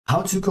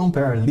how to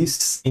compare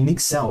lists in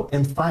Excel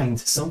and find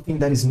something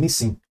that is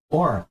missing,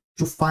 or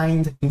to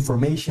find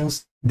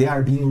informations that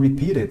are being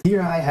repeated.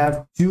 Here I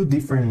have two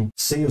different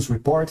sales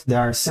reports that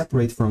are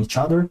separate from each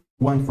other,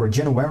 one for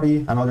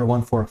January, another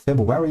one for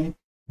February,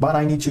 but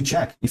I need to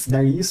check if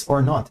there is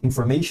or not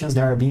informations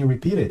that are being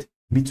repeated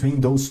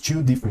between those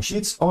two different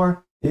sheets,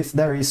 or if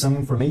there is some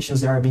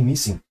informations that are being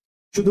missing.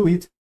 To do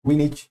it, we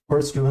need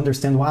first to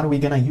understand what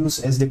we're going to use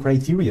as the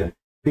criteria,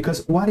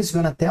 because what is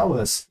going to tell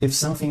us if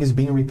something is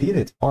being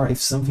repeated or if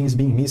something is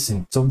being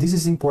missing. So this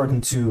is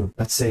important to,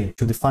 let's say,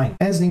 to define.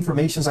 As the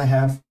informations I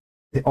have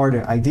the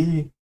order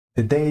ID,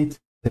 the date,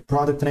 the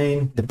product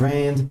name, the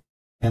brand,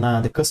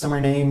 and the customer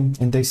name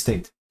and the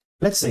state.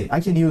 Let's say I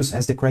can use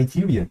as the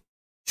criteria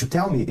to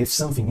tell me if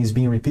something is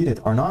being repeated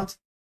or not,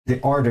 the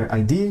order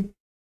ID,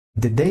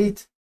 the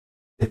date,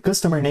 the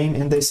customer name,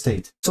 and the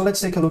state. So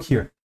let's take a look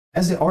here.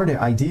 As the order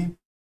ID,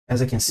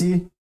 as I can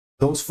see,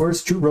 those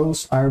first two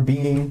rows are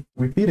being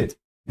repeated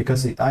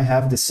because I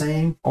have the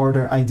same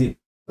order ID.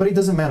 But it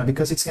doesn't matter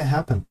because it can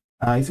happen.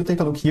 If you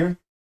take a look here,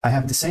 I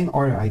have the same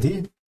order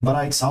ID,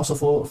 but it's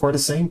also for the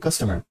same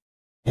customer.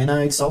 And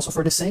it's also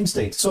for the same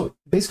state. So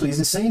basically, it's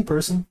the same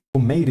person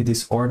who made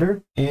this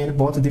order and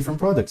bought the different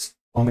products,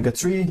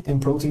 omega-3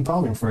 and protein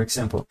powder, for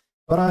example.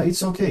 But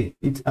it's okay.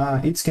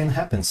 It can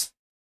happen.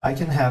 I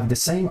can have the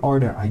same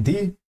order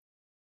ID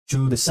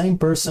to the same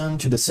person,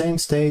 to the same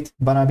state,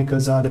 but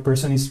because the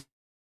person is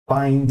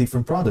buying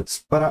different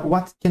products. But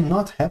what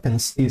cannot happen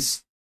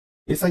is,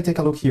 if I take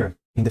a look here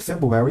in the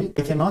February,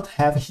 I cannot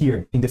have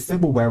here in the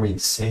February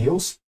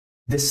sales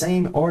the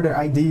same order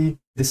ID,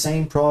 the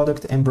same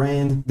product and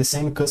brand, the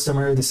same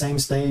customer, the same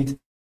state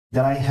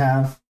that I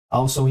have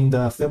also in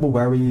the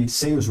February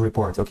sales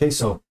report. Okay,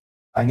 so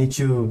I need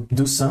to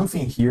do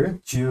something here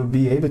to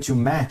be able to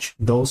match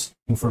those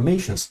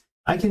informations.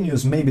 I can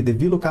use maybe the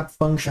VLOOKUP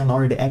function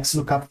or the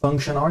XLOOKUP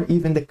function or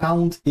even the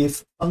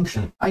countif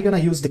function. I'm gonna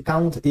use the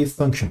countif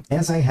function.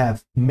 As I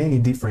have many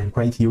different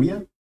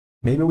criteria,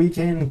 maybe we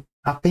can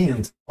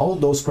append all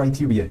those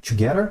criteria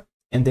together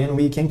and then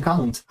we can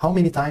count how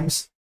many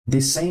times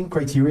the same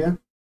criteria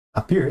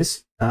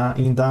appears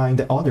in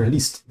the other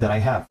list that I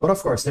have. But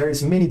of course, there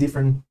is many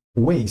different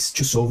ways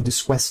to solve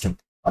this question.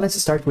 Let's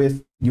start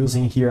with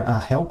using here a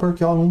helper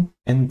column.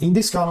 And in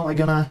this column, I'm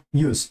gonna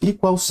use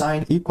equal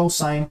sign,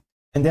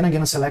 and then I'm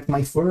gonna select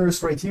my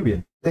first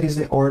criteria, that is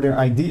the order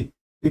ID,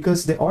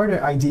 because the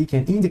order ID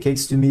can indicate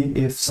to me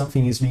if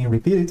something is being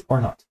repeated or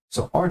not.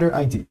 So order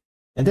ID.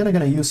 And then I'm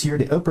gonna use here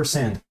the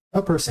ampersand,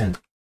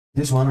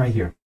 this one right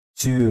here,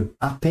 to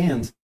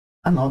append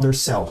another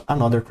cell,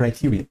 another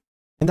criteria.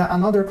 And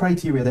another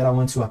criteria that I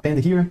want to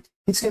append here,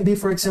 it can be,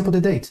 for example,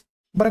 the date.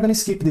 But I'm gonna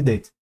skip the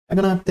date. I'm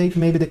gonna take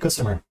maybe the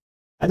customer.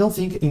 I don't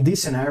think in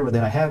this scenario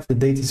that I have, the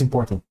date is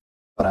important.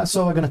 But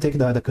so I'm gonna take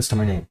the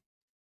customer name.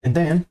 And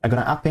then I'm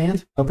gonna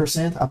append,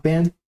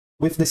 append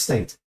with the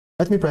state.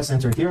 Let me press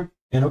enter here.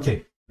 And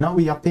okay, now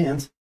we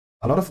append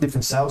a lot of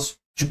different cells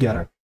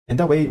together. And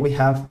that way we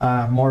have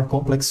a more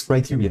complex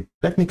criteria.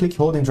 Let me click,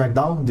 hold, and drag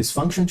down this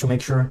function to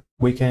make sure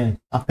we can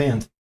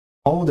append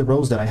all the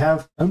rows that I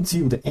have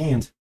until the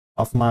end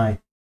of my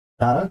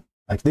data,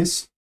 like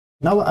this.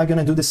 Now I'm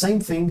gonna do the same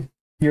thing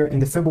here in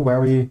the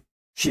February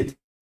sheet.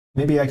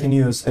 Maybe I can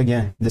use,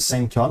 again, the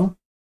same column.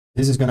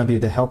 This is gonna be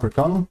the helper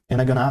column, and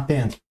I'm gonna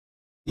append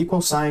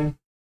equal sign,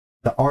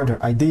 the order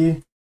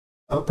ID,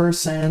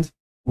 ampersand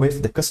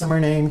with the customer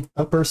name,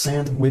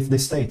 ampersand with the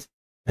state,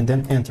 and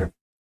then enter.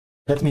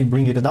 Let me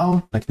bring it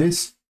down like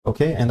this.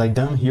 Okay, and I'm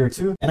done here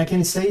too. And I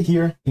can stay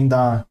here in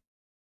the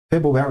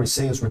February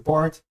sales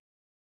report,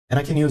 and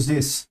I can use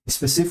this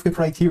specific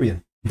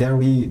criteria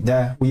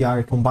that we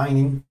are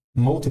combining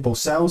multiple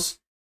cells.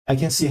 I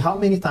can see how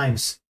many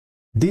times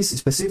this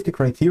specific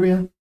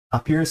criteria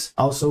appears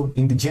also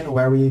in the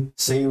January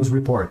sales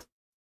report.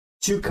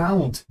 To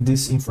count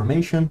this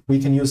information, we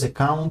can use a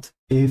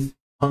countif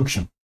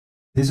function.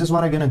 This is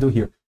what I'm gonna do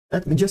here.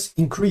 Let me just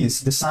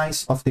increase the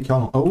size of the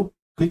column O,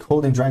 click,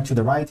 hold, and drag to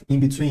the right in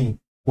between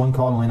one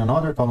column and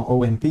another, column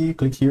O and P,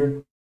 click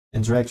here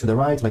and drag to the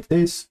right like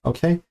this,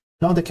 okay?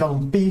 Now the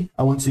column P,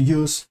 I want to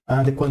use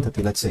the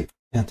quantity, let's say,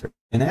 enter.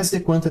 And as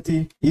the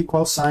quantity,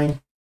 equal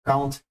sign,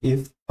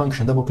 countif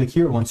function, double click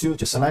here, 1, 2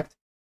 to select.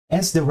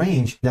 As the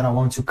range that I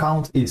want to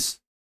count is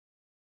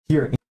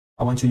here,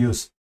 I want to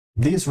use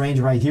this range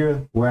right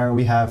here where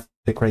we have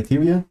the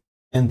criteria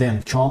and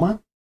then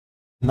comma.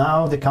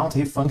 Now the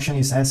countif function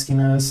is asking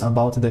us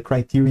about the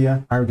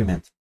criteria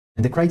argument.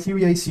 And the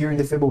criteria is here in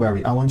the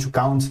February. I want to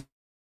count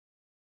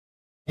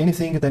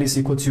anything that is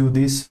equal to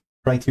this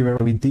criteria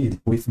we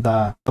did with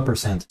the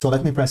ampersand. So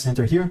let me press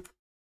enter here.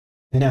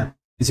 And yeah,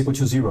 it's equal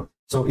to 0.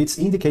 So it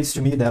indicates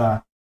to me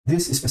that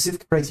this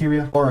specific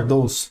criteria or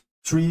those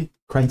 3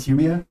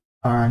 criteria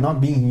are not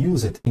being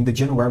used in the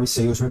January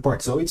sales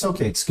report. So it's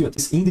okay, it's good.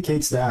 This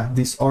indicates that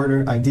this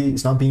order ID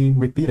is not being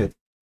repeated.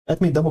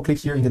 Let me double click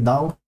here in the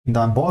down, in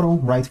the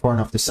bottom right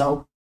corner of the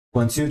cell,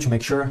 1, 2 to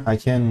make sure I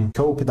can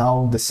copy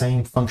down the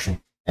same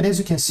function. And as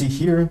you can see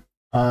here,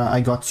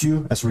 I got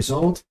 2 as a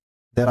result.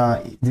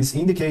 That this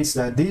indicates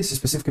that this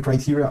specific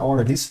criteria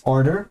or this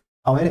order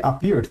already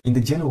appeared in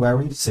the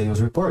January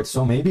sales report.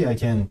 So maybe I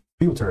can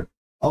filter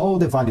all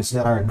the values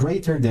that are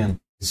greater than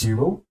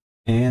 0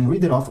 and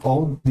read it off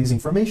all this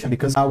information,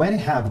 because I already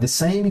have the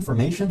same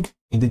information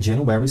in the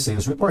January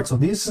sales report. So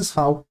this is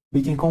how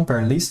we can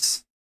compare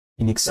lists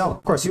in Excel.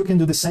 Of course, you can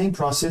do the same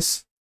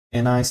process,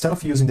 and instead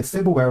of using the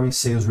February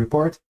sales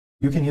report,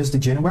 you can use the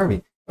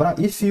January. But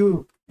if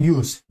you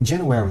use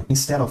January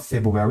instead of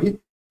February,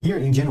 here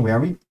in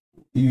January,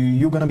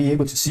 you're going to be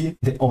able to see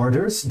the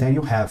orders that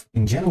you have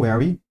in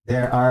January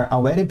that are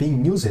already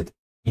being used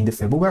in the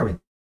February.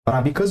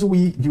 But because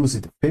we use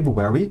it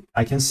February,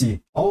 I can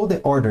see all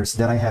the orders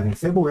that I have in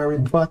February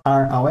but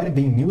are already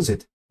being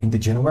used in the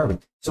January.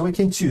 So I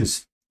can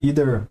choose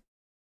either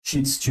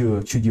sheets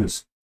to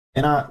use.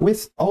 And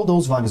with all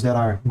those values that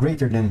are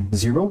greater than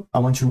 0, I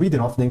want to read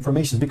it off the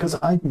information, because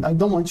I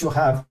don't want to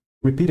have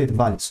repeated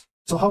values.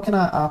 So how can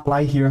I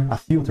apply here a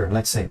filter?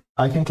 Let's say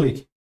I can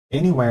click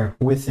anywhere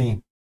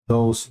within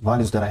those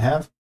values that I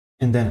have,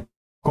 and then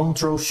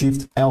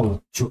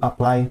Ctrl-Shift-L to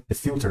apply the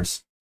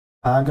filters.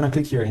 I'm going to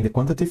click here in the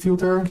quantity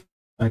filter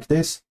like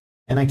this,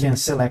 and I can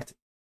select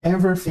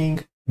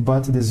everything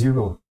but the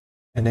 0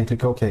 and then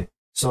click OK.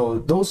 So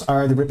those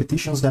are the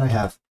repetitions that I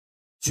have: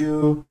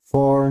 2,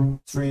 4,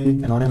 3,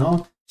 and on and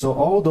on. So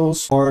all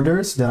those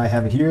orders that I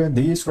have here,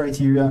 these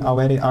criteria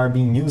already are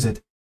being used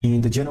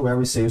in the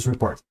January sales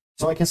report.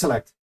 So I can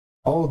select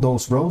all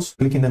those rows,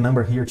 clicking the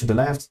number here to the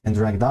left and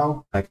drag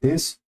down like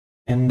this.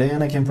 And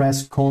then I can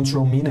press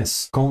Ctrl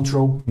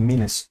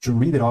minus to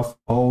read it off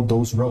all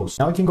those rows.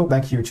 Now I can go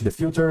back here to the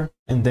filter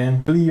and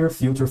then clear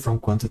filter from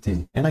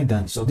quantity, and I'm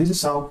done. So this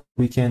is how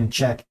we can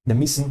check the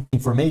missing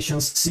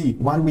informations, see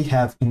what we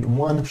have in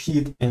one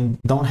sheet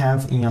and don't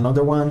have in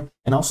another one,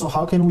 and also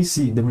how can we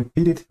see the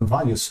repeated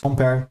values,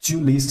 compare 2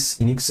 lists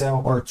in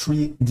Excel or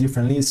 3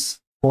 different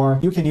lists, or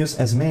you can use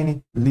as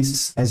many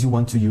lists as you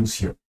want to use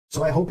here.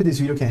 So I hope this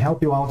video can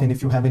help you out, and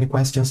if you have any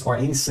questions or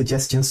any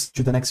suggestions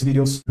to the next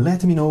videos,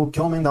 let me know,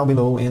 comment down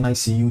below, and I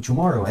see you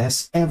tomorrow.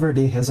 As every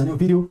day has a new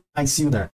video, I see you there.